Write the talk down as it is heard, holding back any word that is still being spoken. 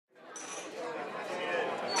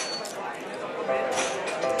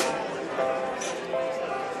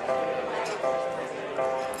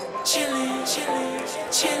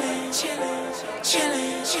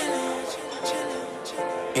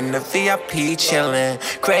in the VIP chillin',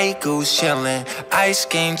 Grey Goose chillin', ice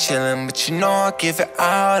game chillin', but you know I give it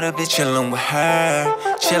all up. Be chillin' with her,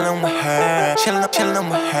 chillin' with her, chillin'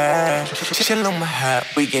 with her, chillin' with her.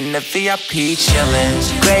 We in the VIP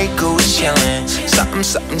chillin', Grey Goose chillin', something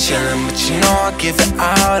chillin', but you know I give it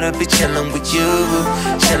all up. Be chillin' with you,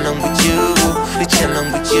 chillin' with you, be chillin'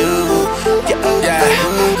 with you. Yeah,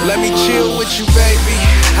 let me chill with you, baby.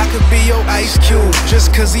 I could be your ice cube.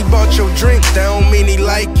 Just cause he bought your drink, that don't mean he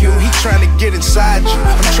like you. He tryna get inside you,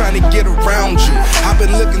 I'm tryna get around you. I've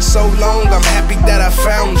been looking so long, I'm happy that I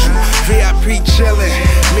found you. VIP chillin',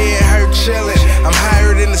 me and her chillin'. I'm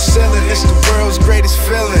higher than the ceiling, it's the world's greatest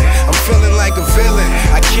feeling. I'm feeling like a villain.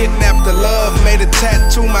 I kidnapped the love, made a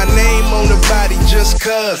tattoo, my name on her body just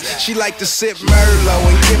cause. She like to sip Merlot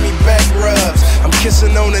and give me back rubs. I'm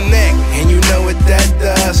kissing on the neck, and you know what that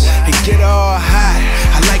does. It get all hot,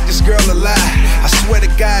 I like this girl a lot. I swear to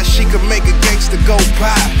God, she could make a gangster go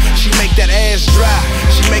pop. She make that ass drop,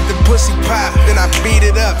 she make the pussy pop. Then I beat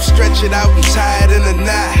it up, stretch it out and tie it in a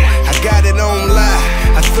knot. I got it on lock,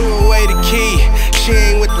 I threw away the key. She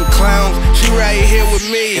ain't with them clowns, she right here with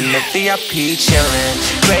me. In the VIP chillin',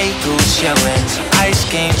 Grey Goose chillin', ice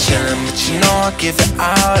game chillin', but you know I give it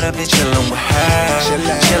all up. Be chillin' with her, chillin'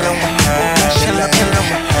 with her, chillin'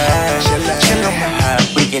 with her, chillin' with her.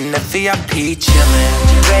 We in the VIP chillin',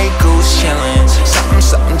 Grey Goose chillin',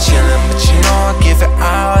 something chillin', but you know I give it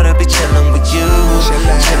all up. Be chillin' with you,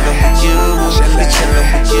 chillin' with you, be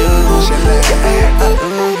chillin' with you.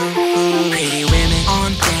 Pretty women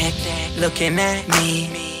on deck, looking at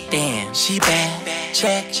me. Damn, she bad,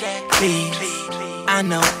 check, please. I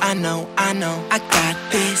know, I got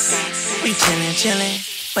this. We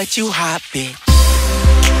chillin', but you hot, bitch.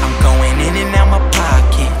 I'm going in and out my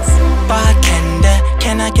pockets. Bartender,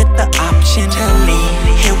 can I get the option to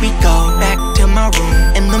leave? Here we go, back to my room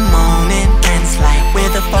in the morning. Friends like, where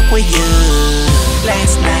the fuck were you?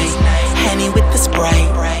 Last night, Henny with the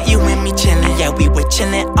Sprite. You and me chillin', yeah, we were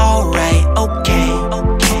chillin', alright, okay.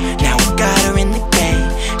 Now I got her in the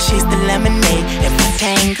game. She's the lemonade in my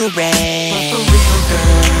Tanqueray.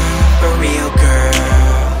 For real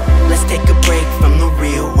girl, let's take a break from the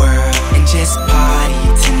real world and just party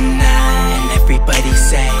tonight. And everybody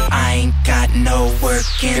say, I ain't got no work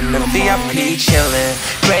in the VIP chillin',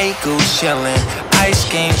 Grey Goose chillin', ice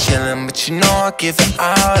game chillin', but you know I give it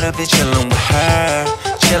all up. Be chillin' with her,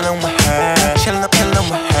 chillin' with her, chillin'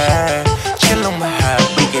 with her, chillin' with her.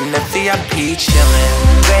 We in the VIP chillin',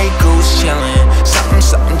 Grey Goose chillin',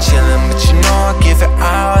 something chillin', but you know I give it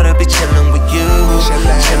all up. Be chillin' with you, chillin'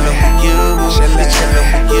 with you, be chillin'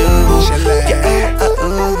 with you.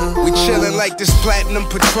 We chillin' like this platinum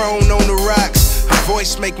Patron on the rocks. Her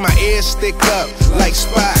voice make my ears stick up like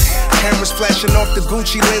Spock. Cameras flashing off the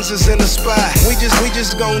Gucci lenses in the spot. We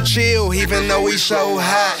just gon' chill even though we so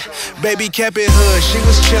hot. Baby kept it hood, she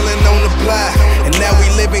was chillin' on the block. And now we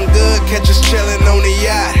living good, catch us chillin' on the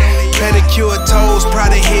yacht. Pedicure toes,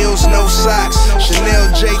 Prada heels, no socks. Chanel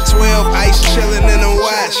J12, ice chillin' in a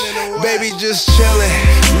watch. Baby just chillin',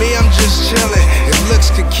 me I'm just chillin'. If looks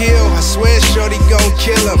could kill, I swear shorty gon'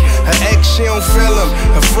 kill him. Her ex, she don't feel him,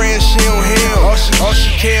 her friends, she don't hear him. All she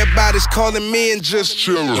care about is calling me and just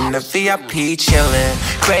chillin'. In the VIP chillin',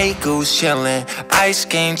 Grey Goose chillin', ice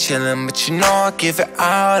game chillin', but you know I give it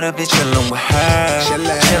all up. Be chillin' with her, chillin'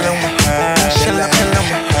 with her, chillin'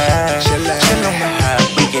 with her, chillin' with her.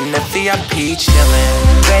 We in the VIP chillin',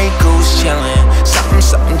 Grey Goose chillin',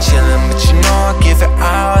 something chillin', but you know I give it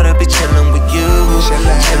all up. Be chillin' with you,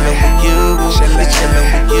 chillin' with you, be chillin'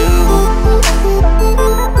 with you.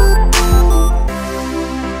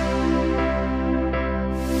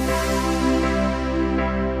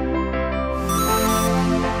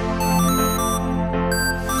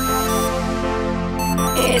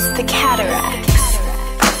 It's the Cataracs.